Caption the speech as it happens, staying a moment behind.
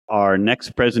our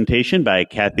next presentation by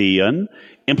Cathie Yun,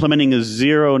 Implementing a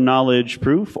Zero-Knowledge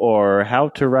Proof, or How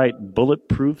to Write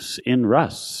Bulletproofs in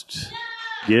Rust.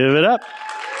 Give it up.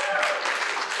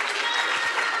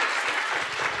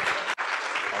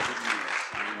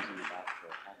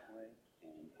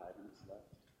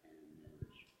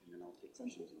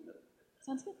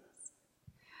 Sounds good.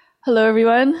 Hello,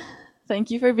 everyone.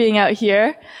 Thank you for being out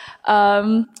here.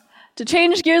 To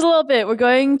change gears a little bit, we're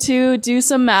going to do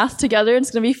some math together. It's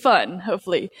going to be fun,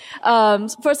 hopefully.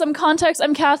 For some context,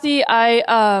 I'm Cathie.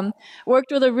 I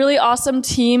worked with a really awesome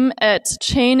team at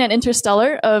Chain and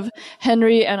Interstellar of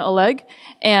Henry and Oleg.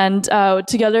 And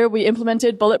together we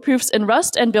implemented Bulletproofs in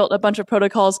Rust and built a bunch of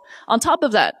protocols on top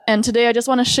of that. And today I just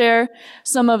want to share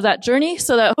some of that journey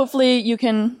so that hopefully you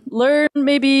can learn,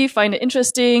 maybe find it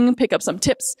interesting, pick up some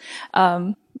tips,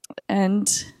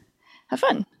 and have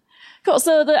fun. Cool.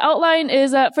 So the outline is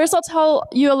that first I'll tell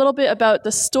you a little bit about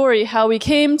the story, how we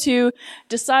came to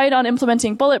decide on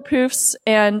implementing Bulletproofs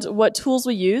and what tools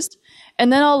we used.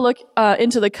 And then I'll look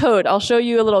into the code. I'll show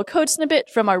you a little code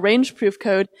snippet from our range proof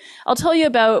code. I'll tell you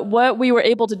about what we were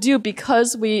able to do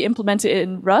because we implemented it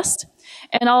in Rust.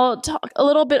 And I'll talk a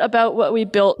little bit about what we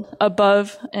built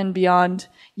above and beyond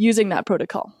using that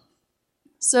protocol.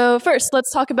 So first,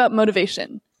 let's talk about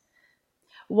motivation.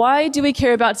 Why do we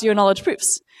care about zero-knowledge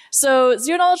proofs? So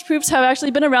zero-knowledge proofs have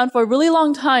actually been around for a really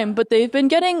long time, but they've been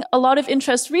getting a lot of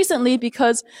interest recently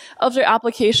because of their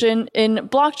application in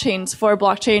blockchains for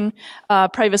blockchain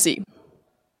privacy.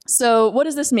 So what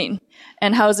does this mean?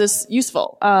 And how is this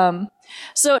useful?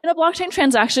 So in a blockchain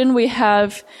transaction, we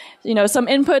have, some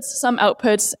inputs, some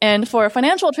outputs, and for a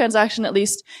financial transaction at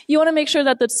least, you want to make sure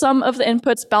that the sum of the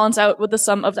inputs balance out with the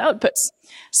sum of the outputs.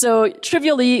 So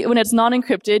trivially, when it's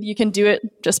non-encrypted, you can do it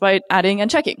just by adding and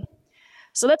checking.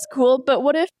 So that's cool, but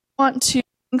what if you want to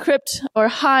encrypt or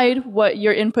hide what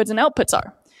your inputs and outputs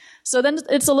are? So then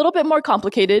it's a little bit more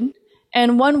complicated,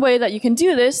 and one way that you can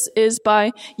do this is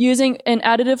by using an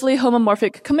additively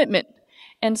homomorphic commitment.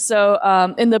 And so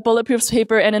in the Bulletproofs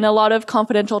paper and in a lot of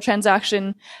confidential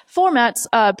transaction formats,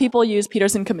 people use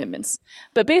Peterson commitments.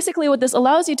 But basically what this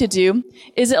allows you to do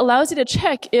is it allows you to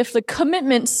check if the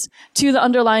commitments to the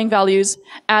underlying values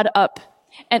add up.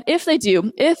 And if they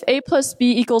do, if A plus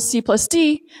B equals C plus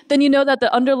D, then you know that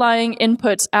the underlying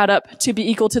inputs add up to be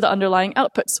equal to the underlying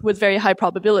outputs with very high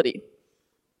probability.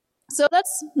 So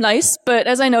that's nice, but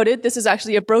as I noted, this is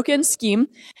actually a broken scheme.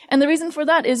 And the reason for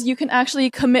that is you can actually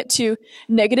commit to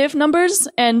negative numbers,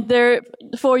 and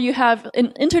therefore you have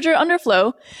an integer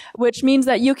underflow, which means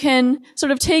that you can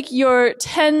sort of take your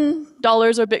 $10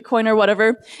 or Bitcoin or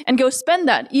whatever and go spend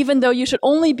that, even though you should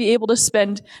only be able to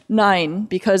spend 9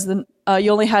 because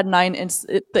you only had 9 in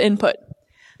the input.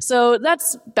 So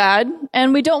that's bad,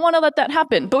 and we don't want to let that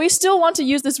happen. But we still want to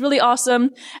use this really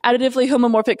awesome additively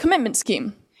homomorphic commitment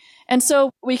scheme. And so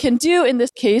what we can do in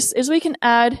this case is we can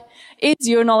add a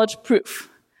zero-knowledge proof.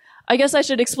 I guess I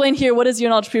should explain here what a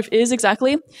zero-knowledge proof is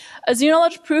exactly. A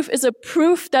zero-knowledge proof is a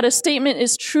proof that a statement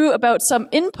is true about some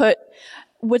input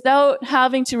without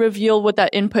having to reveal what that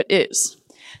input is.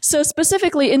 So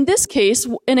specifically, in this case,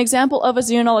 an example of a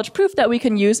zero-knowledge proof that we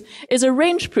can use is a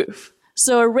range proof.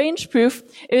 So a range proof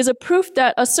is a proof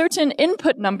that a certain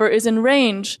input number is in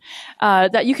range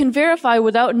that you can verify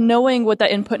without knowing what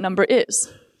that input number is.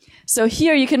 So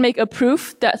here you can make a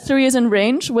proof that 3 is in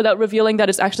range without revealing that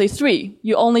it's actually 3.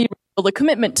 You only reveal the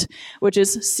commitment, which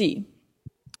is C.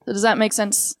 So does that make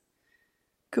sense?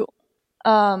 Cool.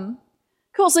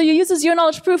 Cool, so you use a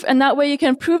zero-knowledge proof, and that way you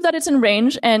can prove that it's in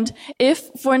range, and if,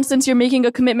 for instance, you're making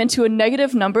a commitment to a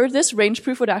negative number, this range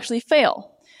proof would actually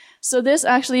fail. So this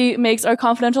actually makes our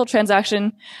confidential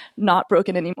transaction not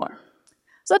broken anymore.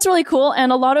 So that's really cool,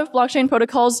 and a lot of blockchain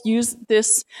protocols use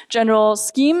this general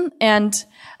scheme, and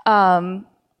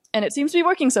it seems to be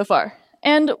working so far.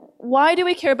 And why do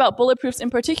we care about bulletproofs in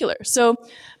particular? So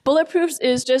bulletproofs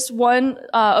is just one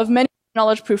of many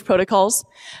knowledge proof protocols,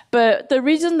 but the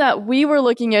reason that we were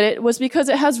looking at it was because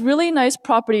it has really nice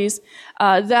properties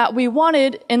that we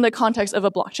wanted in the context of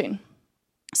a blockchain.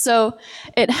 So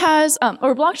it has,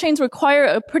 or blockchains require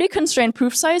a pretty constrained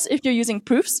proof size if you're using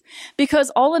proofs, because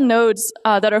all the nodes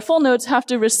that are full nodes have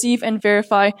to receive and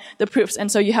verify the proofs, and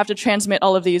so you have to transmit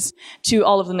all of these to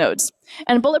all of the nodes.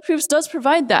 And Bulletproofs does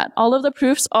provide that. All of the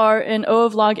proofs are in O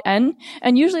of log n,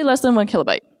 and usually less than 1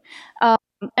 kilobyte.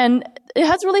 And it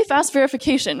has really fast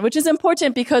verification, which is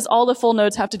important because all the full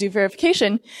nodes have to do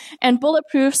verification. And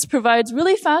Bulletproofs provides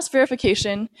really fast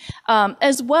verification,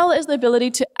 as well as the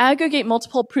ability to aggregate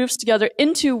multiple proofs together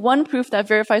into one proof that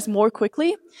verifies more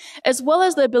quickly, as well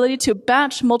as the ability to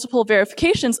batch multiple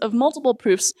verifications of multiple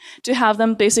proofs to have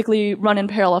them basically run in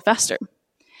parallel faster.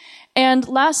 And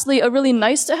lastly, a really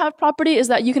nice to have property is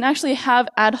that you can actually have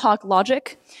ad hoc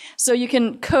logic. So you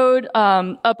can code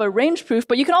up a range proof,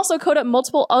 but you can also code up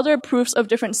multiple other proofs of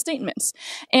different statements.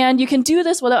 And you can do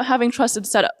this without having trusted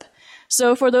setup.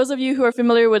 So for those of you who are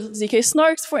familiar with ZK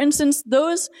snarks, for instance,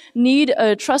 those need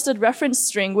a trusted reference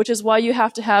string, which is why you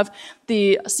have to have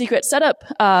the secret setup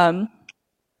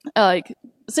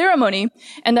ceremony,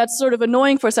 and that's sort of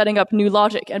annoying for setting up new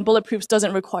logic, and Bulletproofs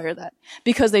doesn't require that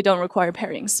because they don't require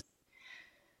pairings.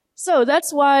 So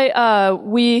that's why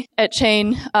we at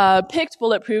Chain picked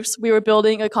Bulletproofs. We were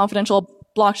building a confidential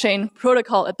blockchain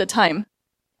protocol at the time.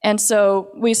 And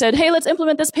so we said, hey, let's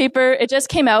implement this paper. It just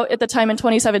came out at the time in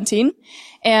 2017.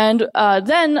 And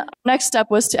then next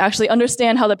step was to actually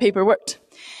understand how the paper worked.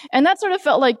 And that sort of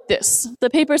felt like this.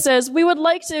 The paper says, we would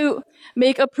like to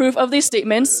make a proof of these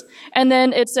statements. And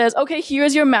then it says, okay,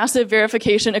 here's your massive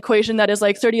verification equation that is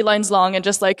like 30 lines long, and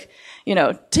just like,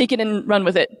 take it and run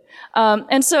with it.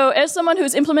 And so as someone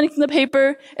who's implementing the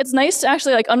paper, it's nice to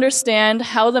actually like understand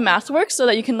how the math works so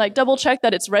that you can like double check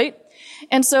that it's right.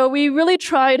 And so we really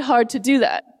tried hard to do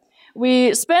that.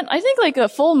 We spent, I think, like a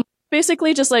full month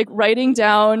basically just like writing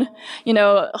down,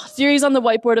 theories on the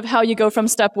whiteboard of how you go from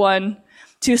step 1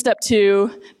 to step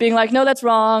 2, being like, no, that's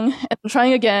wrong, and then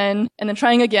trying again, and then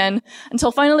trying again,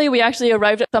 until finally we actually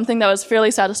arrived at something that was fairly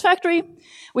satisfactory.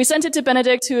 We sent it to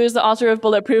Benedict, who is the author of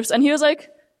Bulletproofs, and he was like,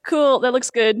 cool, that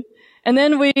looks good. And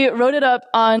then we wrote it up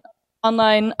on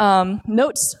online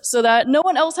notes so that no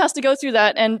one else has to go through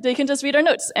that, and they can just read our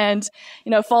notes and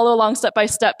follow along step by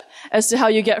step as to how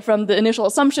you get from the initial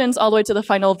assumptions all the way to the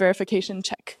final verification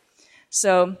check.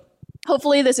 So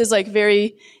hopefully this is like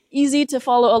very easy to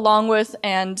follow along with,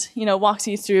 and walks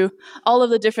you through all of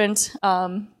the different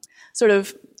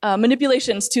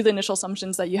manipulations to the initial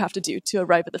assumptions that you have to do to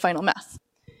arrive at the final math.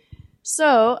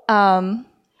 So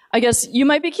I guess you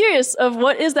might be curious of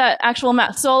what is that actual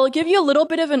math. So I'll give you a little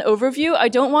bit of an overview. I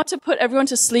don't want to put everyone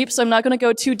to sleep, so I'm not going to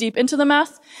go too deep into the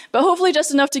math, but hopefully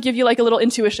just enough to give you like a little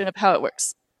intuition of how it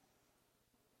works.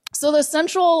 So the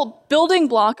central building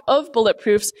block of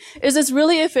Bulletproofs is this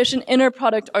really efficient inner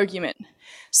product argument.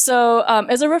 So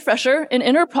as a refresher, an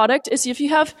inner product is if you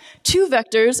have two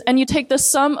vectors and you take the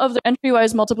sum of their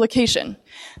entry-wise multiplication.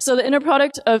 So the inner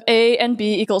product of A and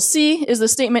B equals C is the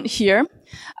statement here.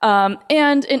 And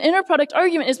an inner product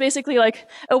argument is basically like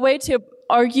a way to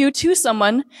argue to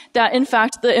someone that, in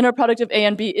fact, the inner product of A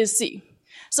and B is C.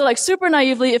 So like super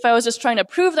naively, if I was just trying to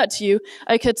prove that to you,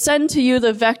 I could send to you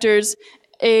the vectors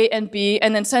A and B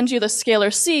and then send you the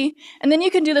scalar C, and then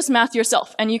you can do this math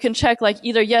yourself, and you can check like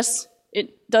either yes, it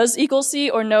does equal C,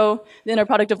 or no, the inner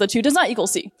product of the two does not equal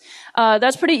C.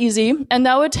 That's pretty easy, and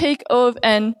that would take O of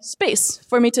n space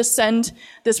for me to send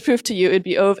this proof to you. It'd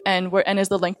be O of n, where n is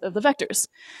the length of the vectors.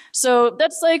 So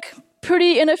that's like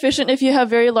pretty inefficient if you have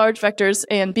very large vectors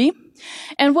A and B.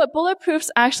 And what Bulletproofs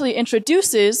actually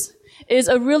introduces is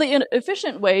a really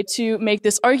efficient way to make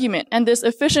this argument. And this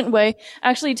efficient way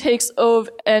actually takes O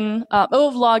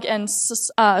of log n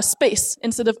space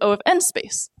instead of O of n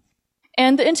space.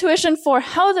 And the intuition for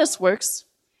how this works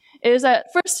is that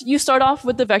first you start off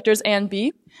with the vectors A and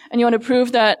B, and you want to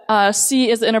prove that C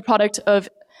is the inner product of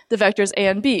the vectors A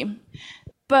and B.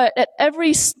 But at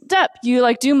every step, you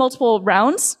like do multiple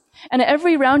rounds, and at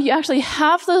every round you actually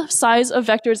halve the size of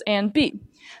vectors A and B.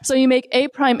 So you make A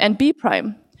prime and B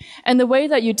prime. And the way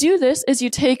that you do this is you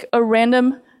take a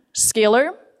random scalar,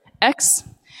 x,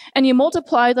 and you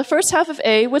multiply the first half of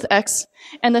A with x,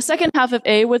 and the second half of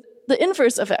A with the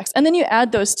inverse of x, and then you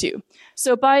add those two.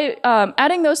 So by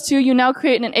adding those two, you now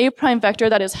create an A prime vector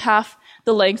that is half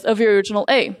the length of your original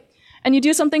A. And you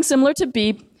do something similar to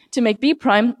B to make B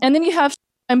prime, and then you have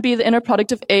and be the inner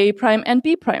product of A prime and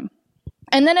B prime.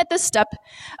 And then at this step,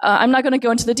 I'm not going to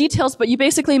go into the details, but you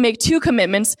basically make two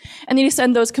commitments, and then you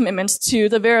send those commitments to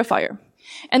the verifier.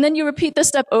 And then you repeat this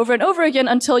step over and over again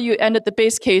until you end at the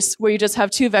base case, where you just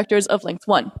have two vectors of length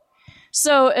 1.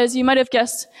 So as you might have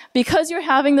guessed, because you're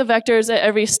having the vectors at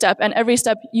every step, and every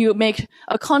step you make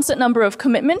a constant number of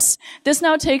commitments, this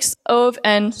now takes O of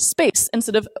n space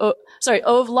instead of O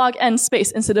of log n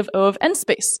space instead of O of n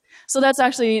space. So that's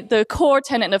actually the core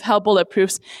tenet of how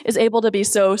Bulletproofs is able to be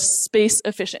so space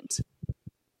efficient.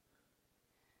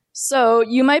 So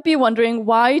you might be wondering,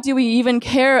 why do we even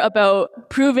care about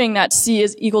proving that C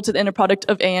is equal to the inner product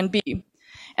of A and B?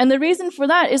 And the reason for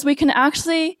that is we can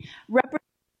actually represent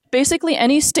basically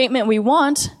any statement we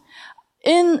want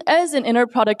as an inner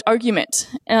product argument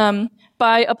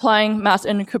by applying math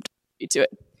and cryptography to it.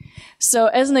 So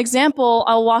as an example,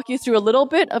 I'll walk you through a little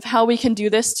bit of how we can do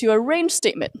this to a range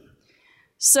statement.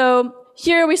 So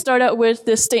here we start out with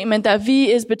this statement that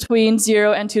V is between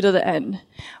 0 and 2 to the n.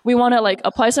 We want to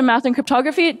apply some math in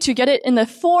cryptography to get it in the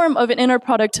form of an inner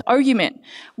product argument,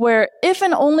 where if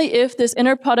and only if this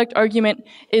inner product argument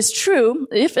is true,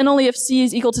 if and only if C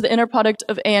is equal to the inner product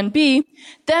of A and B,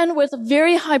 then with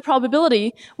very high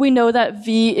probability, we know that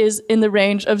V is in the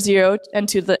range of 0 and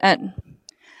 2 to the n.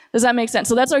 Does that make sense?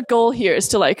 So that's our goal here, is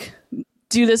to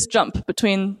do this jump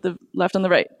between the left and the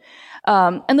right.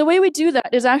 And the way we do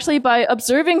that is actually by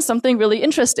observing something really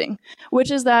interesting,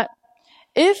 which is that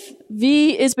if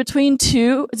V is between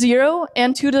 0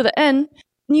 and 2 to the n,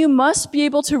 you must be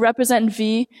able to represent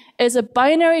V as a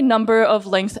binary number of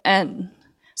length n.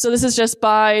 So this is just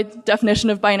by definition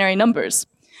of binary numbers.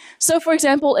 So for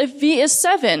example, if V is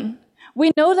 7,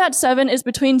 we know that 7 is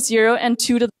between 0 and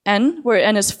 2 to the n, where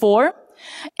n is 4.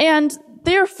 And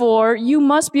therefore, you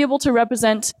must be able to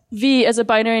represent V as a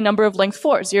binary number of length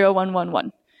 4, 0, 1, 1,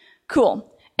 1.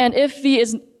 Cool. And if V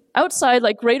is outside,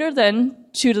 greater than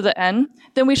 2 to the n,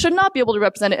 then we should not be able to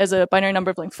represent it as a binary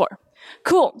number of length 4.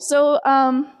 Cool. So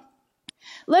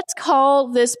let's call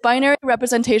this binary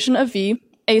representation of V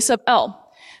A sub L.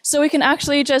 So we can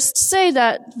actually just say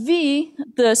that V,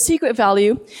 the secret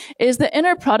value, is the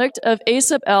inner product of A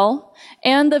sub L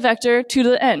and the vector 2 to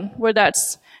the n, where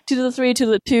that's 2 to the 3, 2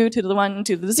 to the 2, 2 to the 1, and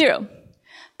 2 to the 0.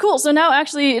 Cool, so now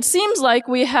actually it seems like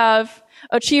we have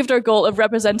achieved our goal of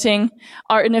representing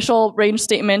our initial range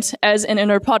statement as an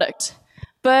inner product.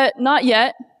 But not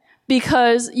yet,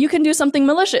 because you can do something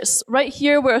malicious. Right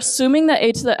here, we're assuming that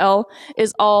A to the L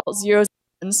is all zeros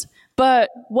and ones. But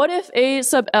what if A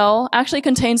sub L actually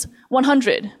contains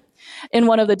 100 in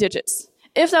one of the digits?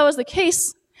 If that was the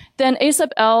case, then A sub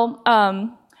L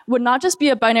would not just be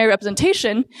a binary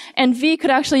representation, and V could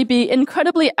actually be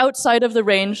incredibly outside of the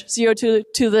range 0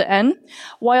 to the n,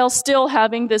 while still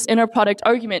having this inner product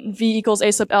argument, V equals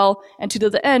A sub L and 2 to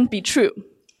the n, be true.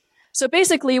 So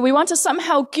basically, we want to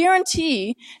somehow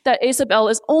guarantee that A sub L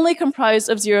is only comprised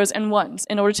of zeros and ones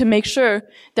in order to make sure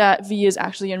that V is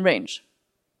actually in range.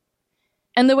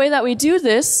 And the way that we do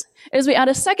this is we add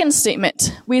a second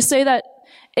statement. We say that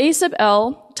A sub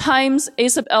L times A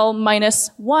sub L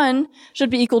minus 1 should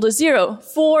be equal to 0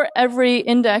 for every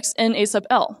index in A sub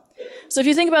L. So if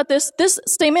you think about this, this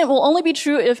statement will only be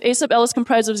true if A sub L is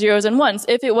comprised of zeros and ones.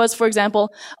 If it was, for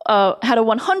example, had a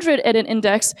 100 at an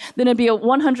index, then it'd be a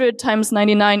 100 times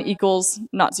 99 equals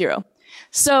not 0.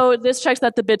 So this checks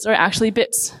that the bits are actually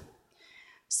bits.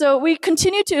 So we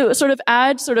continue to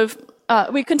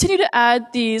we continue to add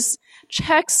these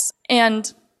checks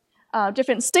and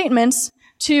different statements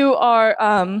to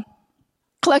our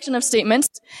collection of statements.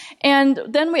 And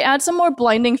then we add some more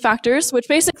blinding factors, which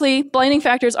basically, blinding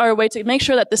factors are a way to make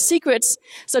sure that the secrets,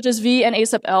 such as V and A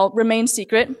sub L, remain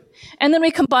secret. And then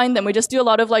we combine them. We just do a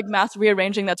lot of math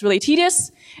rearranging that's really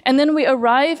tedious. And then we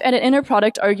arrive at an inner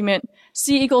product argument,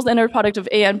 C equals the inner product of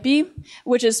A and B,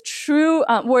 which is true,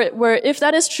 where if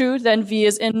that is true, then V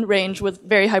is in range with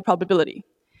very high probability.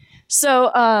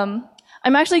 So,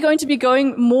 I'm actually going to be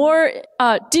going more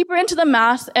deeper into the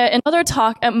math at another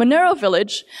talk at Monero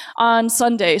Village on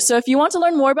Sunday. So if you want to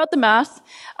learn more about the math,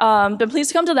 then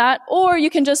please come to that, or you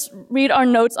can just read our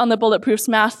notes on the Bulletproofs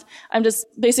math. I'm just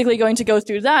basically going to go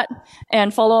through that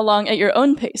and follow along at your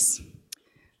own pace.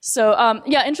 So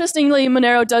yeah, interestingly,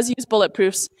 Monero does use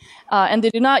Bulletproofs, and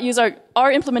they do not use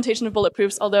our implementation of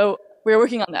Bulletproofs, although we're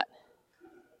working on that.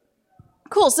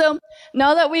 Cool, so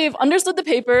now that we've understood the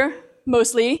paper,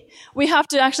 mostly, we have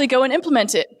to actually go and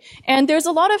implement it. And there's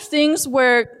a lot of things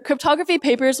where cryptography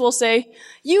papers will say,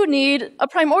 you need a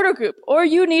prime order group, or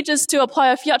you need just to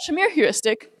apply a Fiat-Shamir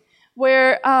heuristic,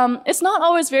 where it's not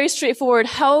always very straightforward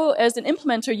how, as an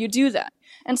implementer, you do that.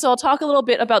 And so I'll talk a little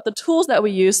bit about the tools that we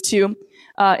use to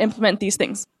implement these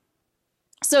things.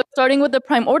 So starting with the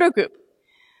prime order group.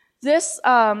 This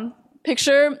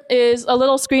picture is a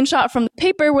little screenshot from the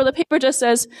paper where the paper just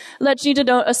says, let G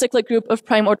denote a cyclic group of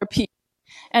prime order P.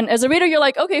 And as a reader, you're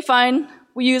like, okay, fine,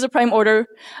 we use a prime order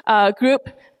group,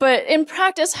 but in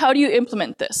practice, how do you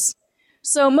implement this?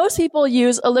 So most people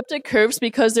use elliptic curves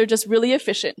because they're just really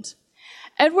efficient.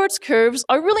 Edwards curves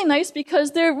are really nice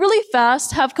because they're really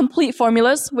fast, have complete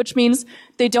formulas, which means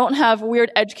they don't have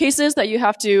weird edge cases that you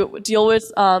have to deal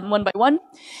with one by one,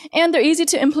 and they're easy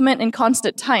to implement in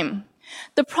constant time.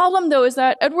 The problem, though, is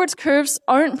that Edwards curves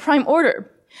aren't prime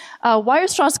order.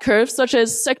 Weierstrass curves, such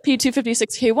as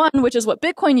SecP256K1, which is what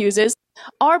Bitcoin uses,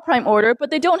 are prime order, but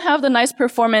they don't have the nice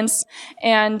performance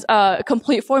and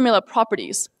complete formula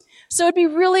properties. So it'd be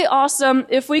really awesome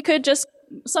if we could just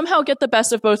somehow get the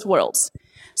best of both worlds.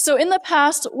 So in the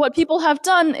past, what people have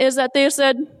done is that they've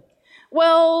said,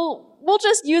 well, we'll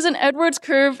just use an Edwards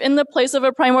curve in the place of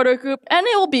a prime order group, and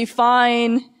it will be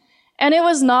fine. And it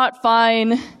was not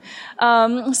fine.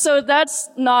 So that's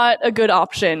not a good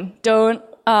option. Don't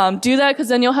do that, because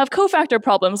then you'll have cofactor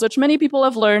problems, which many people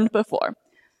have learned before.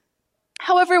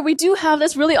 However, we do have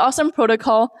this really awesome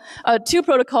protocol, two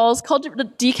protocols called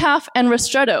decaf and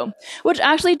ristretto, which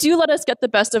actually do let us get the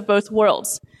best of both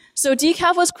worlds. So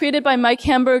decaf was created by Mike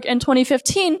Hamburg in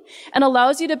 2015 and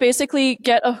allows you to basically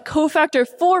get a cofactor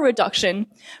 4 reduction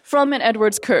from an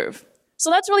Edwards curve. So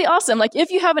that's really awesome. Like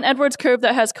if you have an Edwards curve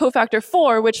that has cofactor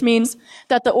 4, which means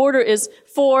that the order is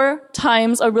 4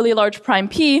 times a really large prime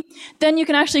p, then you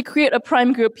can actually create a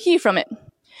prime group p from it.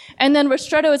 And then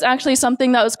ristretto is actually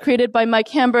something that was created by Mike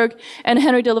Hamburg and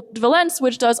Henry de Valence,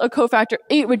 which does a cofactor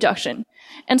 8 reduction.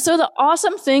 And so the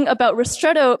awesome thing about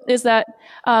ristretto is that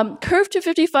curve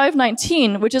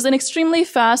 25519, which is an extremely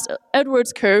fast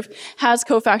Edwards curve, has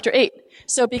cofactor 8.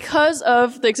 So because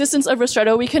of the existence of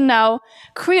ristretto, we can now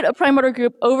create a prime order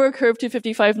group over curve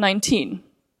 25519.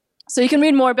 So you can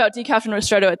read more about decaf and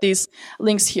ristretto at these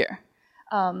links here.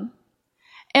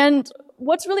 And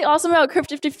what's really awesome about curve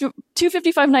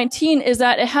 25519 is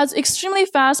that it has extremely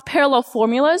fast parallel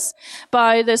formulas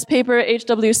by this paper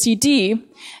HWCD,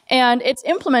 and it's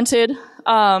implemented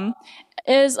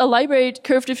is a library,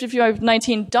 curve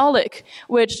 25519 Dalek,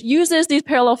 which uses these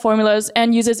parallel formulas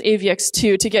and uses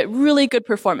AVX2 to get really good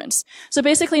performance. So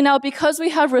basically now, because we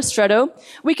have ristretto,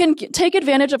 we can take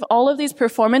advantage of all of these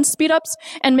performance speedups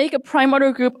and make a prime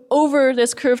order group over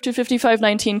this curve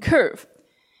 25519 curve.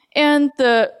 And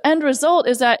the end result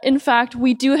is that, in fact,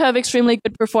 we do have extremely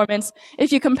good performance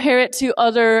if you compare it to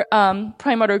other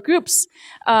prime order groups.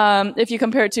 If you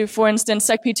compare it to, for instance,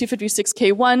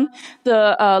 SecP256K1,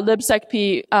 the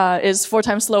libSecP is 4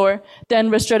 times slower than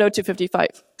ristretto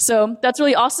 255. So that's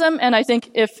really awesome, and I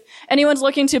think if anyone's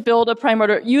looking to build a prime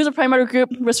order, use a prime order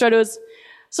group, ristretto is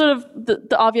sort of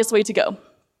the obvious way to go.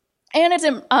 And it's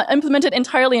implemented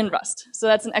entirely in Rust, so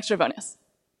that's an extra bonus.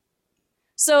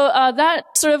 So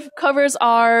that sort of covers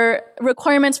our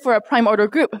requirements for a prime order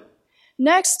group.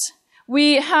 Next,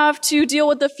 we have to deal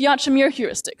with the Fiat-Shamir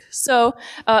heuristic. So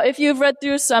if you've read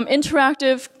through some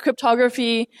interactive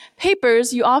cryptography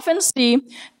papers, you often see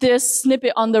this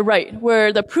snippet on the right,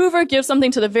 where the prover gives something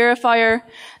to the verifier,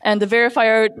 and the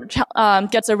verifier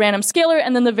gets a random scalar,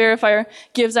 and then the verifier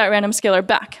gives that random scalar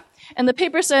back. And the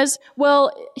paper says,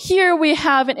 well, here we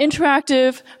have an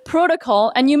interactive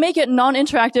protocol, and you make it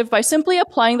non-interactive by simply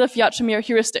applying the Fiat-Shamir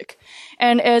heuristic.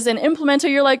 And as an implementer,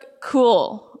 you're like,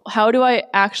 cool, how do I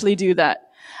actually do that?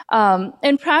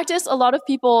 In practice, a lot of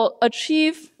people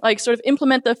sort of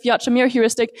implement the Fiat-Shamir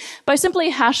heuristic by simply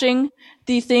hashing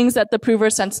the things that the prover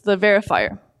sends to the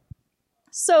verifier.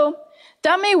 So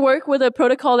that may work with a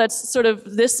protocol that's sort of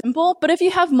this simple, but if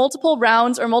you have multiple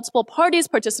rounds or multiple parties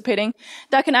participating,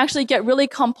 that can actually get really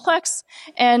complex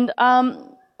and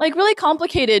really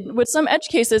complicated with some edge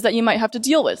cases that you might have to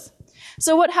deal with.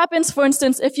 So what happens, for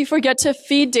instance, if you forget to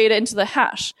feed data into the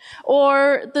hash,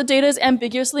 or the data is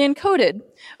ambiguously encoded,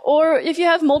 or if you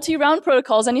have multi-round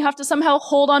protocols and you have to somehow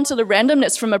hold on to the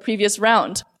randomness from a previous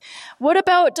round? What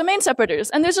about domain separators?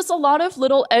 And there's just a lot of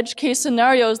little edge case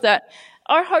scenarios that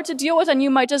are hard to deal with, and you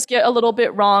might just get a little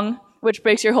bit wrong, which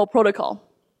breaks your whole protocol.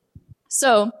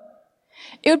 So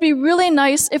it would be really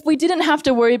nice if we didn't have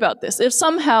to worry about this. If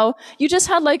somehow you just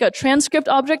had like a transcript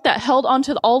object that held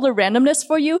onto all the randomness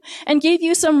for you and gave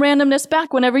you some randomness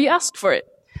back whenever you asked for it.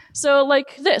 So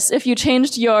like this, if you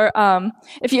changed your,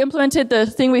 if you implemented the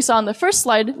thing we saw on the first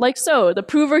slide, like so, the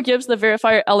prover gives the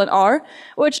verifier L and R,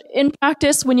 which in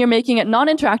practice, when you're making it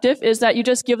non-interactive, is that you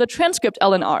just give the transcript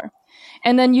L and R.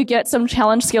 And then you get some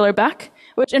challenge scalar back,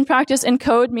 which in practice in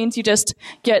code means you just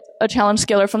get a challenge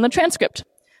scalar from the transcript.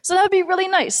 So that would be really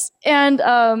nice. And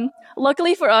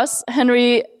luckily for us,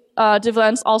 Henry de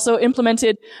Valence also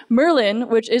implemented Merlin,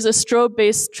 which is a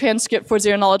strobe-based transcript for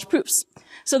zero-knowledge proofs.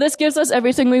 So this gives us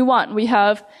everything we want. We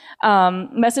have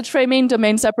message framing,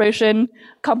 domain separation,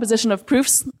 composition of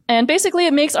proofs, and basically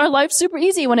it makes our life super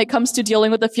easy when it comes to dealing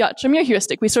with the Fiat-Shamir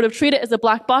heuristic. We sort of treat it as a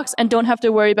black box and don't have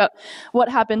to worry about what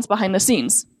happens behind the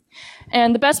scenes.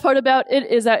 And the best part about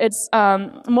it is that it's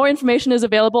more information is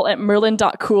available at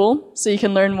merlin.cool, so you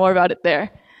can learn more about it there.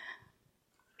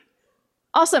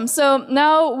 Awesome. So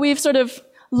now we've sort of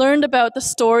learned about the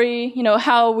story,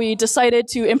 how we decided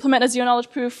to implement a zero-knowledge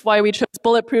proof, why we chose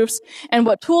Bulletproofs, and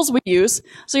what tools we use.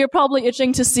 So you're probably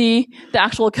itching to see the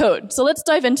actual code. So let's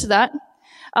dive into that.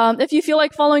 If you feel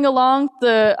like following along,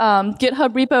 the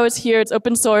GitHub repo is here. It's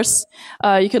open source.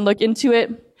 You can look into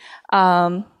it.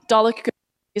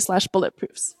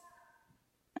 Dalek/Bulletproofs.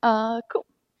 Cool.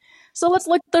 So let's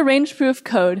look at the range proof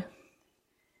code.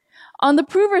 On the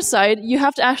prover side, you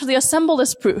have to actually assemble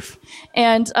this proof.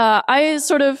 And I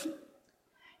sort of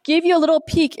gave you a little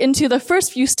peek into the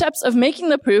first few steps of making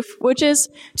the proof, which is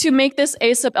to make this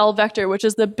A sub L vector, which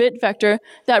is the bit vector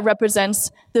that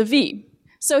represents the V.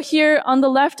 So here on the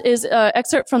left is an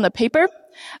excerpt from the paper.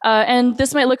 And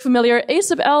this might look familiar. A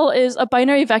sub L is a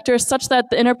binary vector such that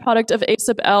the inner product of A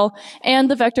sub L and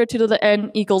the vector 2 to the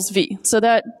n equals V. So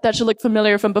that should look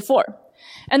familiar from before.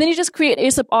 And then you just create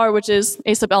A sub R, which is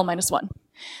A sub L minus 1.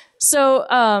 So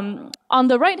on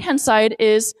the right-hand side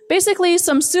is basically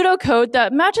some pseudocode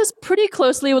that matches pretty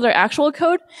closely with our actual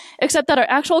code, except that our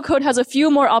actual code has a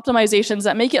few more optimizations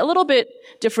that make it a little bit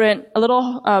different, a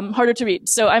little harder to read.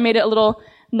 So I made it a little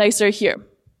nicer here.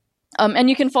 And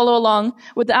you can follow along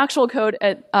with the actual code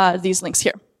at these links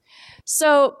here.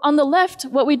 So on the left,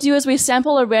 what we do is we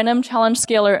sample a random challenge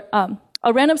scalar,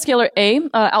 A,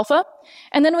 alpha,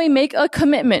 and then we make a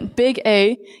commitment, big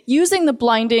A, using the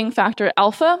blinding factor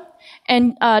alpha,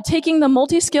 and taking the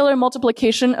multiscalar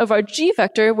multiplication of our G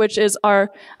vector, which is our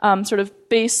sort of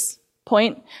base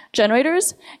point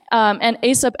generators, and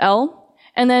A sub L,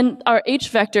 and then our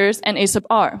H vectors and A sub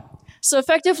R. So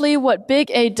effectively, what big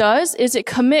A does is it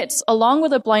commits, along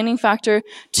with a blinding factor,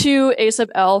 to A sub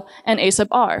L and A sub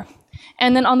R.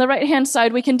 And then on the right-hand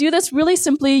side, we can do this really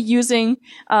simply using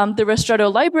the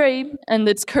Ristretto library and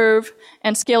its curve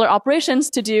and scalar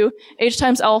operations to do H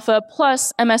times alpha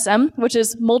plus MSM, which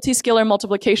is multiscalar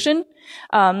multiplication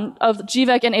of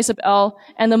GVec and A sub L,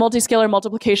 and the multiscalar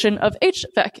multiplication of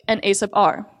HVec and A sub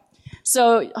R.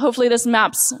 So hopefully this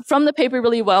maps from the paper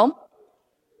really well.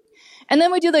 And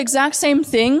then we do the exact same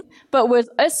thing, but with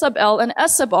S sub L and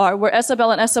S sub R, where S sub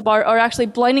L and S sub R are actually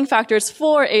blinding factors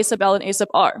for A sub L and A sub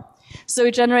R. So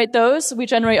we generate those, we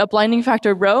generate a blinding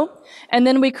factor rho, and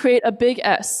then we create a big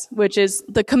S, which is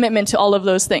the commitment to all of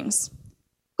those things.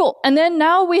 Cool. And then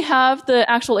now we have the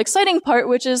actual exciting part,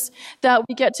 which is that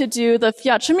we get to do the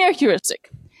Fiat-Shamir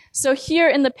heuristic. So here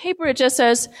in the paper, it just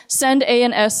says, send A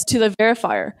and S to the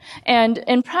verifier. And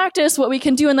in practice, what we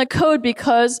can do in the code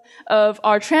because of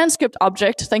our transcript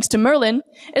object, thanks to Merlin,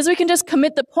 is we can just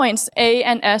commit the points A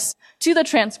and S to the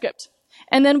transcript.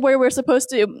 And then where we're supposed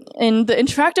to, in the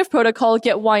interactive protocol,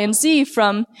 get Y and Z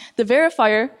from the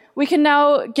verifier, we can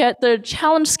now get the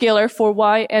challenge scalar for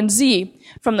Y and Z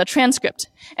from the transcript.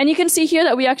 And you can see here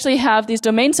that we actually have these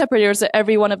domain separators at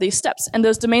every one of these steps. And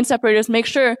those domain separators make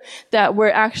sure that we're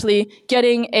actually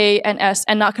getting A and S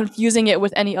and not confusing it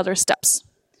with any other steps.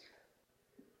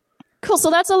 Cool,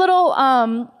 so that's a little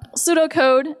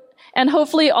pseudocode. And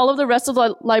hopefully all of the rest of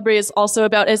the library is also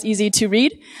about as easy to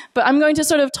read. But I'm going to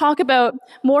sort of talk about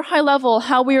more high level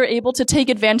how we were able to take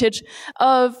advantage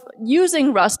of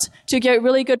using Rust to get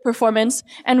really good performance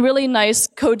and really nice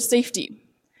code safety.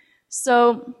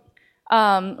 So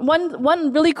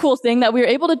one really cool thing that we were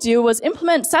able to do was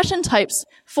implement session types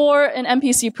for an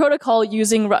MPC protocol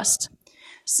using Rust.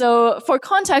 So for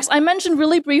context, I mentioned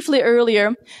really briefly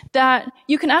earlier that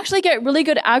you can actually get really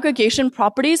good aggregation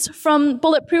properties from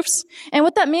Bulletproofs. And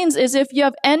what that means is if you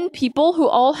have n people who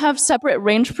all have separate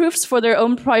range proofs for their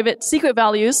own private secret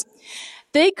values,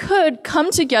 they could come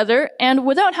together and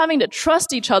without having to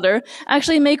trust each other,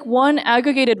 actually make one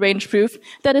aggregated range proof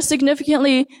that is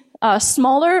significantly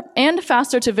smaller and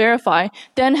faster to verify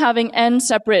than having n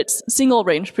separate single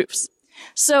range proofs.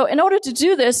 So in order to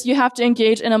do this, you have to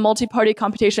engage in a multi-party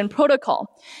computation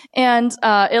protocol. And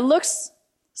it looks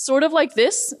sort of like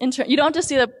this. You don't have to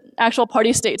see the actual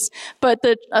party states, but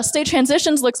the state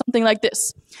transitions look something like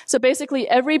this. So basically,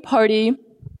 every party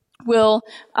will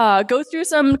go through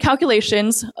some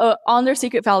calculations on their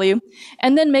secret value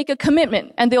and then make a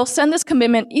commitment. And they'll send this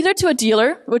commitment either to a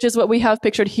dealer, which is what we have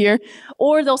pictured here,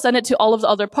 or they'll send it to all of the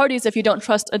other parties if you don't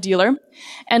trust a dealer.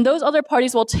 And those other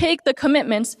parties will take the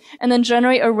commitments and then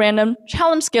generate a random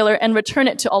challenge scalar and return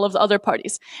it to all of the other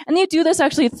parties. And they do this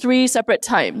actually 3 separate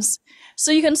times.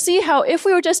 So you can see how if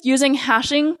we were just using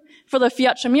hashing for the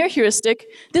Fiat-Shamir heuristic,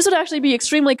 this would actually be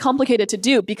extremely complicated to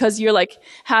do because you're like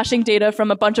hashing data from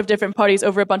a bunch of different parties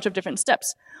over a bunch of different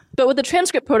steps. But with the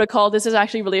transcript protocol, this is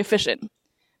actually really efficient.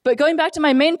 But going back to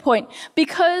my main point,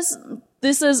 because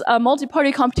this is a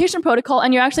multi-party computation protocol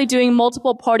and you're actually doing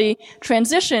multiple party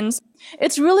transitions,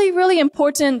 it's really, really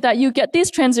important that you get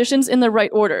these transitions in the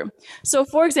right order. So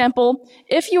for example,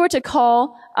 if you were to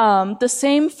call the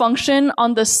same function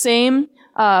on the same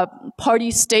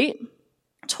party state,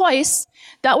 twice,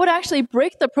 that would actually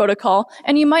break the protocol,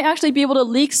 and you might actually be able to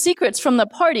leak secrets from the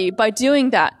party by doing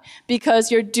that,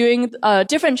 because you're doing a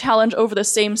different challenge over the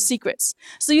same secrets.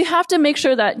 So you have to make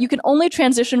sure that you can only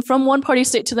transition from one party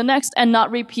state to the next and not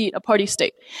repeat a party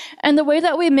state. And the way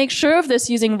that we make sure of this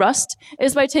using Rust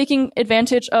is by taking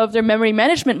advantage of their memory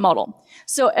management model.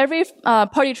 So every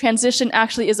party transition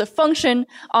actually is a function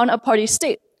on a party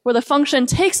state, where the function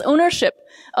takes ownership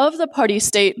of the party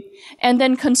state and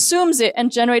then consumes it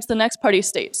and generates the next party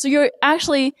state. So you're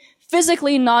actually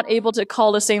physically not able to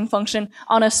call the same function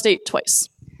on a state twice.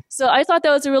 So I thought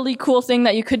that was a really cool thing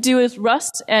that you could do with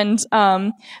Rust, and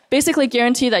basically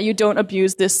guarantee that you don't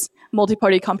abuse this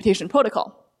multi-party computation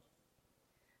protocol.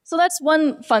 So that's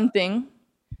one fun thing.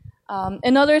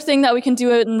 Another thing that we can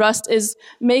do in Rust is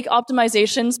make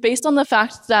optimizations based on the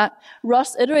fact that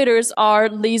Rust iterators are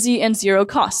lazy and zero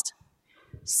cost.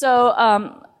 So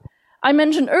I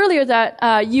mentioned earlier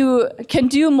that you can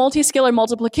do multi-scalar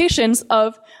multiplications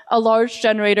of a large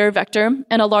generator vector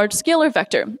and a large scalar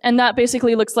vector. And that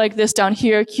basically looks like this down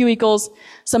here. Q equals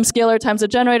some scalar times a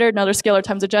generator, another scalar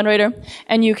times a generator.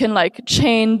 And you can like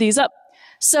chain these up.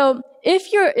 So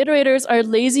if your iterators are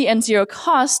lazy and zero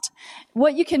cost,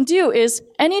 what you can do is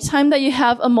anytime that you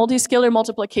have a multiscalar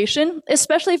multiplication,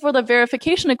 especially for the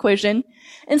verification equation,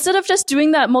 instead of just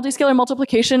doing that multiscalar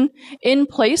multiplication in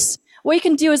place, what you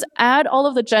can do is add all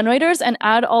of the generators and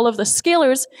add all of the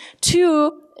scalars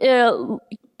to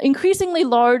increasingly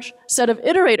large set of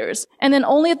iterators. And then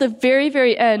only at the very,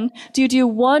 very end do you do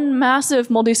one massive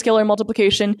multiscalar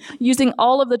multiplication using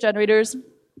all of the generators,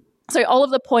 all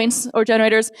of the points or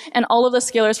generators and all of the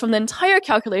scalars from the entire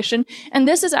calculation. And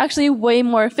this is actually way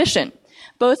more efficient,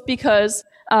 both because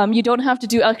you don't have to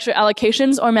do extra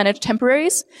allocations or manage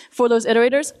temporaries for those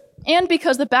iterators, and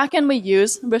because the backend we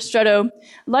use, Ristretto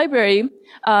library,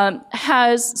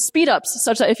 has speedups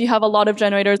such that if you have a lot of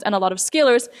generators and a lot of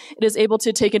scalars, it is able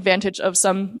to take advantage of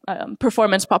some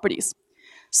performance properties.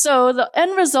 So the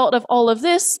end result of all of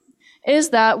this is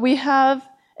that we have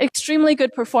extremely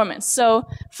good performance. So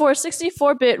for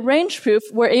 64-bit range proof,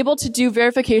 we're able to do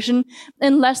verification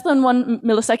in less than 1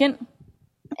 millisecond.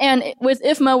 And with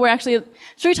IFMA, we're actually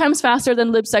 3 times faster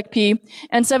than libsecp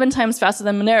and 7 times faster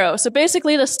than Monero. So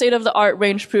basically the state-of-the-art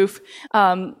range proof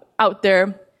out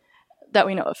there that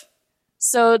we know of.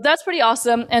 So that's pretty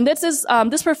awesome. And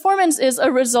this performance is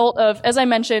a result of, as I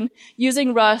mentioned,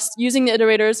 using Rust, using the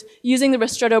iterators, using the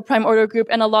Ristretto prime order group,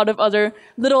 and a lot of other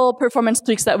little performance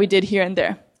tweaks that we did here and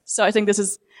there. So I think this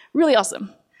is really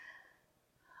awesome.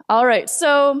 All right,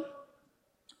 so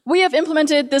we have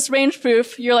implemented this range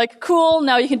proof. You're like, cool,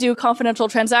 now you can do confidential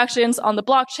transactions on the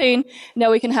blockchain. Now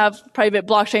we can have private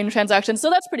blockchain transactions. So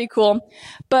that's pretty cool.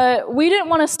 But we didn't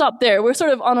want to stop there. We're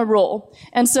sort of on a roll.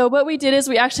 And so what we did is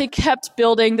we actually kept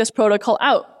building this protocol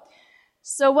out.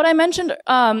 So what I mentioned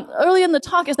early in the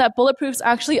talk is that Bulletproofs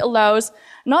actually allows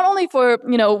not only for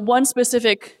one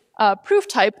specific proof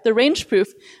type, the range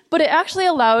proof, but it actually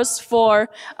allows for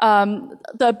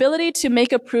the ability to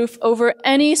make a proof over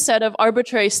any set of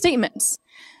arbitrary statements.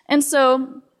 And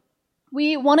so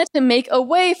we wanted to make a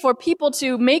way for people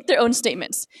to make their own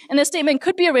statements. And the statement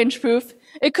could be a range proof.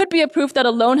 It could be a proof that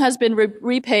a loan has been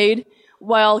repaid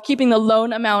while keeping the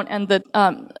loan amount and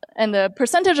the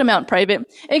percentage amount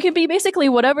private. It could be basically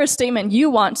whatever statement you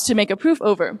want to make a proof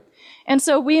over. And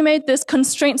so we made this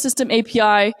constraint system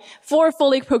API for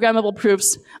fully programmable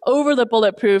proofs over the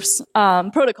Bulletproofs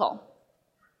protocol.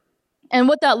 And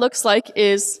what that looks like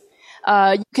is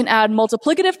you can add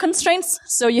multiplicative constraints.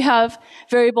 So you have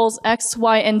variables x,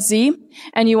 y, and z,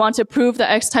 and you want to prove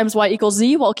that x times y equals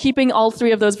z while keeping all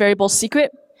 3 of those variables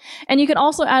secret. And you can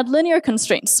also add linear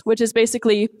constraints, which is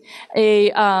basically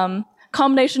a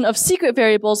combination of secret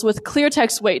variables with clear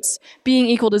text weights being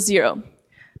equal to 0.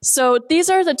 So these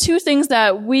are the 2 things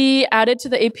that we added to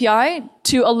the API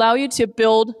to allow you to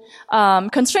build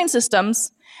constraint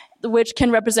systems which can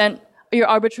represent your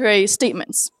arbitrary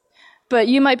statements. But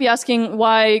you might be asking,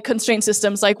 why constraint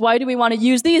systems? Like, why do we want to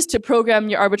use these to program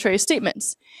your arbitrary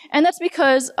statements? And that's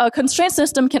because a constraint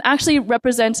system can actually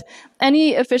represent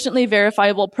any efficiently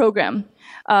verifiable program,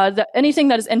 anything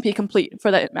that is NP-complete, for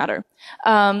that matter.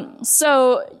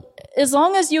 So as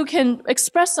long as you can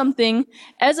express something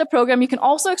as a program, you can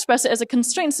also express it as a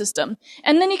constraint system.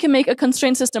 And then you can make a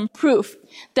constraint system proof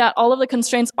that all of the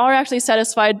constraints are actually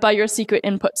satisfied by your secret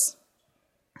inputs.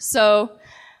 So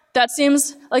that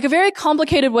seems like a very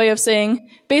complicated way of saying,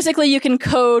 basically you can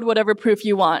code whatever proof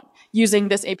you want using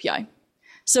this API.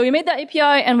 So we made that API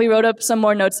and we wrote up some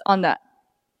more notes on that.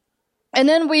 And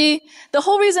then the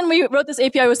whole reason we wrote this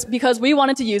API was because we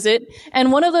wanted to use it.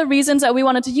 And one of the reasons that we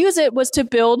wanted to use it was to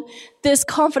build this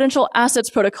confidential assets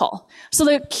protocol. So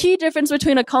the key difference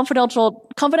between a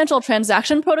confidential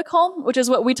transaction protocol, which is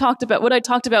what I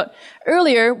talked about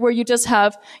earlier, where you just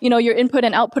have, your input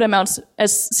and output amounts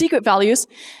as secret values,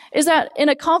 is that in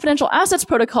a confidential assets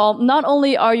protocol, not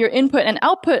only are your input and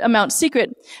output amounts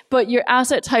secret, but your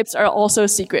asset types are also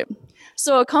secret.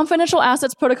 So a confidential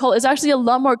assets protocol is actually a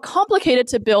lot more complicated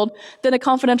to build than a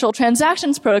confidential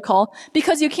transactions protocol,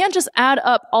 because you can't just add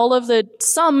up all of the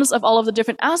sums of all of the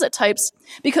different asset types,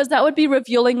 because that would be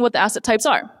revealing what the asset types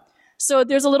are. So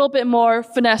there's a little bit more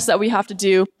finesse that we have to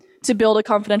do to build a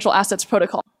confidential assets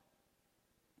protocol.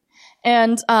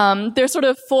 And there's sort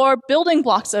of 4 building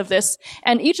blocks of this,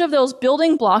 and each of those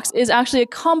building blocks is actually a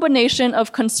combination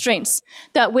of constraints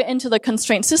that went into the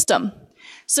constraint system.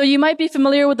 So you might be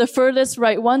familiar with the furthest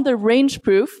right one, the range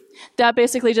proof. That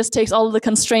basically just takes all of the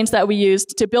constraints that we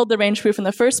used to build the range proof in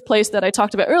the first place that I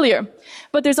talked about earlier.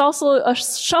 But there's also a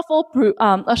shuffle,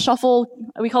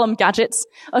 we call them gadgets,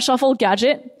 a shuffle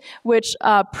gadget, which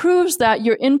proves that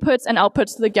your inputs and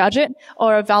outputs to the gadget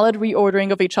are a valid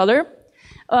reordering of each other.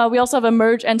 We also have a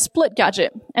merge and split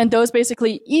gadget, and those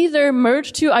basically either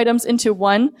merge 2 items into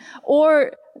one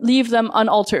or leave them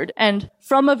unaltered. And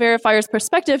from a verifier's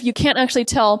perspective, you can't actually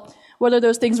tell whether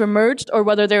those things were merged or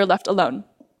whether they were left alone.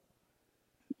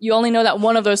 You only know that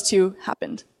one of those 2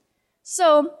 happened.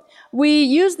 So we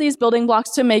use these building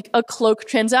blocks to make a cloak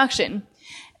transaction.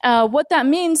 What that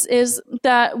means is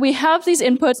that we have these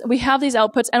inputs, we have these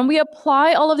outputs, and we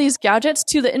apply all of these gadgets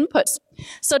to the inputs,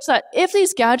 such that if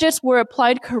these gadgets were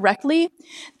applied correctly,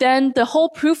 then the whole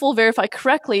proof will verify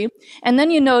correctly, and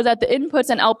then you know that the inputs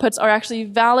and outputs are actually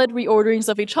valid reorderings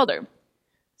of each other.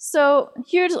 So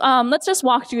here's, let's just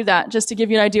walk through that just to give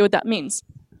you an idea what that means.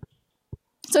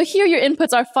 So here your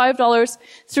inputs are $5,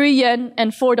 3 yen,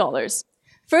 and $4.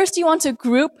 First, you want to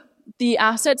group the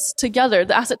assets together,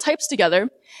 the asset types together.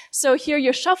 So here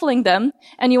you're shuffling them,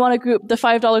 and you want to group the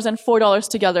 $5 and $4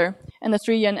 together, and the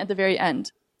 3 yen at the very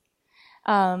end.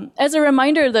 As a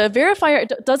reminder, the verifier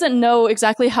doesn't know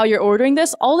exactly how you're ordering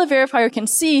this. All the verifier can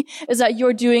see is that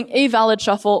you're doing a valid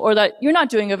shuffle or that you're not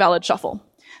doing a valid shuffle.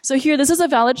 So here, this is a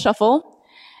valid shuffle.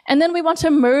 And then we want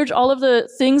to merge all of the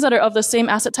things that are of the same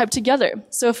asset type together.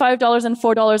 So $5 and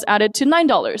 $4 added to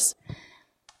 $9.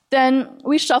 Then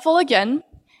we shuffle again,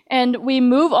 and we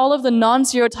move all of the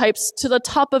non-zero types to the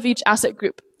top of each asset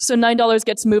group. So $9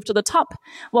 gets moved to the top,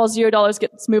 while $0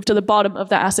 gets moved to the bottom of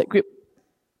the asset group.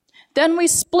 Then we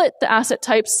split the asset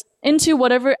types into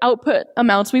whatever output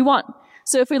amounts we want.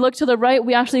 So if we look to the right,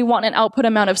 we actually want an output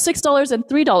amount of $6 and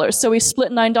 $3. So we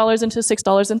split $9 into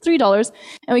 $6 and $3,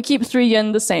 and we keep 3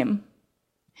 yen the same.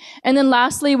 And then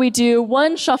lastly, we do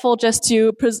one shuffle just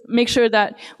to make sure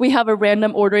that we have a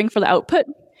random ordering for the output.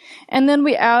 And then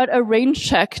we add a range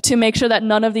check to make sure that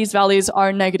none of these values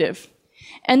are negative.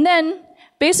 And then,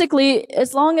 basically,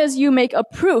 as long as you make a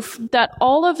proof that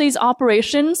all of these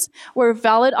operations were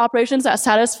valid operations that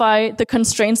satisfy the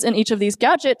constraints in each of these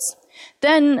gadgets,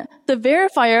 then the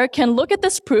verifier can look at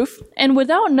this proof, and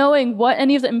without knowing what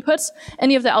any of the inputs,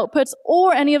 any of the outputs,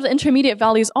 or any of the intermediate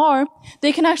values are,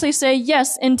 they can actually say,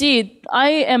 yes, indeed, I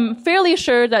am fairly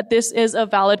sure that this is a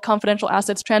valid confidential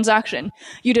assets transaction.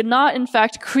 You did not, in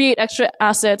fact, create extra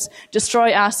assets,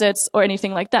 destroy assets, or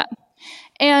anything like that.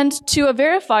 And to a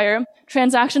verifier,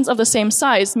 transactions of the same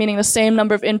size, meaning the same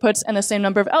number of inputs and the same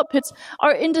number of outputs,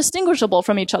 are indistinguishable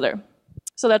from each other.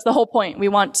 So that's the whole point. We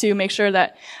want to make sure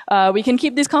that we can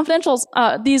keep these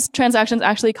transactions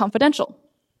actually confidential.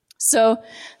 So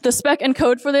the spec and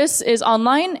code for this is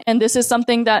online, and this is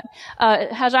something that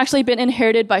has actually been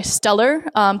inherited by Stellar,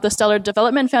 the Stellar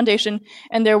Development Foundation,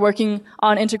 and they're working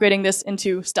on integrating this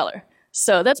into Stellar.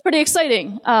 So that's pretty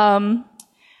exciting.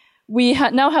 We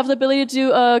now have the ability to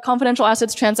do a confidential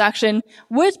assets transaction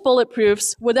with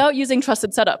Bulletproofs without using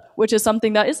trusted setup, which is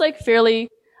something that is like fairly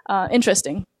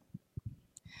interesting.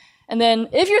 And then,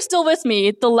 if you're still with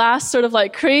me, the last sort of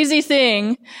like crazy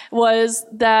thing was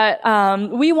that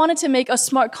we wanted to make a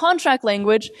smart contract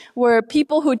language where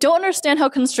people who don't understand how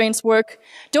constraints work,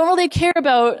 don't really care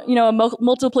about, a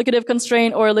multiplicative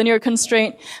constraint or a linear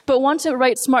constraint, but want to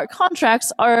write smart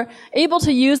contracts, are able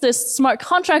to use this smart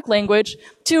contract language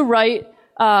to write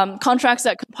contracts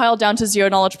that compile down to zero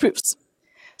knowledge proofs.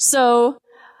 So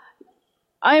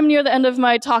I am near the end of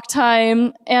my talk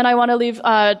time, and I want to leave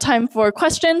time for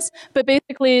questions. But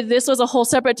basically, this was a whole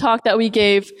separate talk that we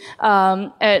gave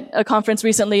at a conference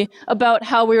recently about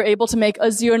how we were able to make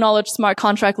a zero-knowledge smart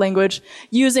contract language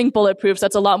using Bulletproofs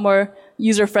that's a lot more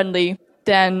user-friendly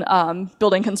than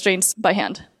building constraints by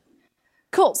hand.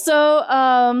 Cool. So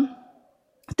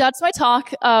that's my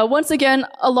talk. Once again,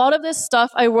 a lot of this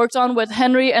stuff I worked on with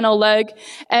Henry and Oleg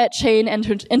at Chain and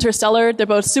Interstellar. They're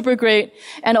both super great,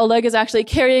 and Oleg is actually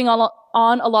carrying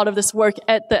on a lot of this work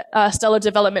at the Stellar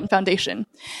Development Foundation.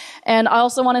 And I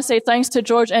also want to say thanks to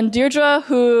George and Deirdre,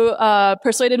 who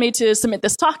persuaded me to submit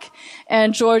this talk.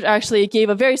 And George actually gave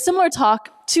a very similar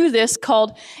talk to this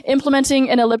called Implementing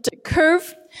an Elliptic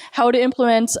Curve, how to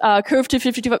implement curve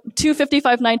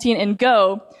 25519 in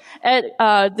Go at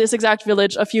this exact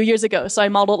village a few years ago. So I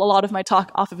modeled a lot of my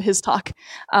talk off of his talk.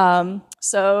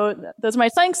 So those are my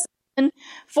thanks. And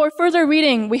for further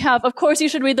reading, we have, of course, you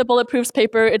should read the Bulletproofs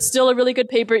paper. It's still a really good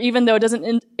paper, even though it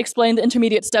doesn't explain the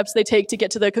intermediate steps they take to get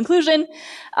to the conclusion.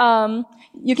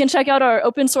 You can check out our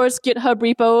open source GitHub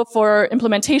repo for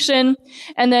implementation.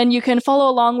 And then you can follow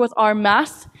along with our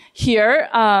math here,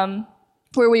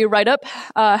 where we write up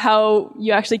how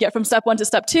you actually get from step 1 to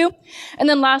step 2. And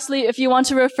then lastly, if you want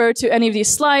to refer to any of these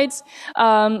slides,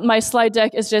 my slide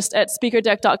deck is just at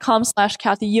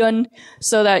speakerdeck.com/CathieYun,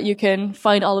 so that you can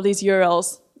find all of these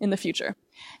URLs in the future.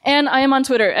 And I am on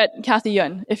Twitter at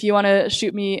CathieYun if you want to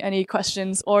shoot me any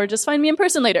questions or just find me in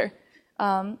person later.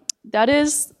 That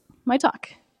is my talk.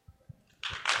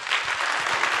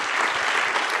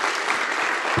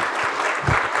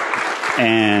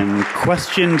 And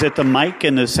questions at the mic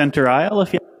in the center aisle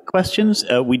if you have questions.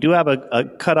 We do have a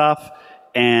cutoff,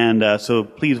 and so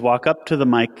please walk up to the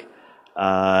mic.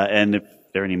 And if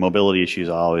there are any mobility issues,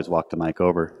 I'll always walk the mic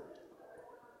over.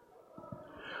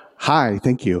 Hi,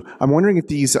 thank you. I'm wondering if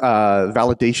these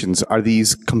validations, are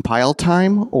these compile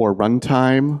time or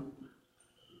runtime?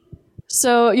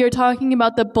 So you're talking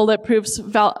about the Bulletproofs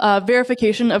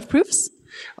verification of proofs?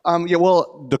 Yeah,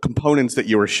 well, the components that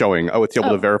you were showing, it's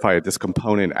able to verify that this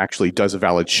component actually does a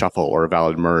valid shuffle or a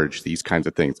valid merge, these kinds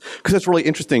of things. Because it's really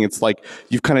interesting. It's like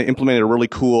you've kind of implemented a really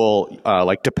cool,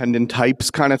 like dependent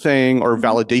types kind of thing or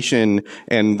validation.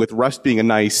 And with Rust being a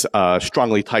nice,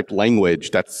 strongly typed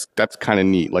language, that's kind of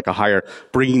neat. Like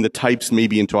bringing the types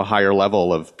maybe into a higher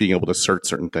level of being able to assert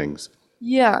certain things.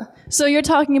 Yeah. So you're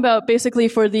talking about basically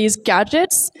for these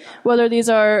gadgets, whether these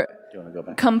are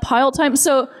compile time.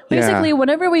 So basically,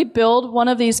 whenever we build one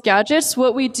of these gadgets,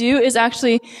 what we do is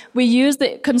actually we use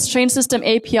the constraint system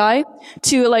API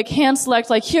to like hand select,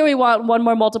 like here we want one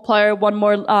more multiplier, one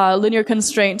more linear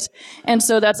constraint, and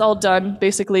so that's all done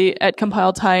basically at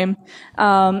compile time.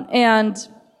 Yeah,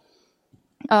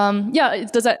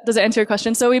 does that answer your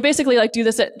question? So we basically like do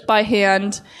this by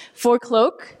hand for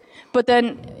Cloak. But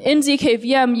then in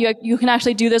ZKVM, you can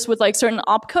actually do this with like certain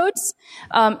opcodes,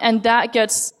 and that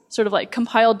gets sort of like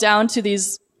compiled down to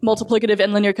these multiplicative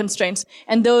and linear constraints,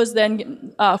 and those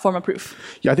then form a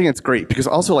proof. Yeah, I think it's great because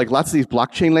also like lots of these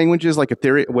blockchain languages, like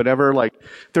Ethereum, whatever, like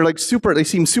they're like they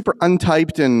seem super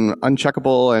untyped and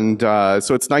uncheckable, and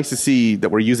so it's nice to see that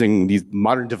we're using these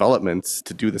modern developments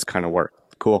to do this kind of work.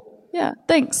 Cool. Yeah,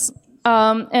 thanks.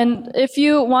 And if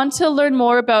you want to learn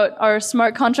more about our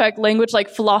smart contract language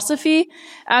like philosophy,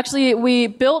 actually we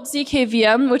built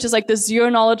ZKVM, which is like the zero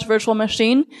knowledge virtual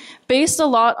machine, based a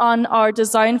lot on our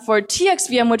design for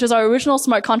TXVM, which is our original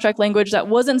smart contract language that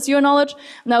wasn't zero knowledge,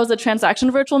 and that was a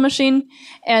transaction virtual machine.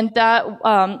 And that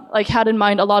like had in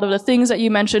mind a lot of the things that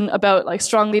you mentioned about like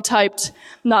strongly typed,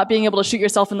 not being able to shoot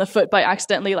yourself in the foot by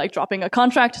accidentally like dropping a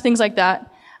contract, things like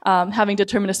that, having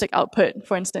deterministic output,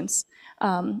 for instance.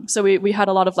 So we had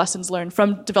a lot of lessons learned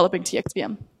from developing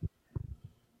TXVM.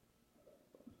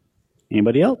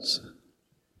 Anybody else?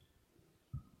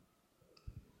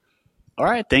 All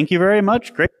right. Thank you very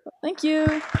much. Great. Thank you.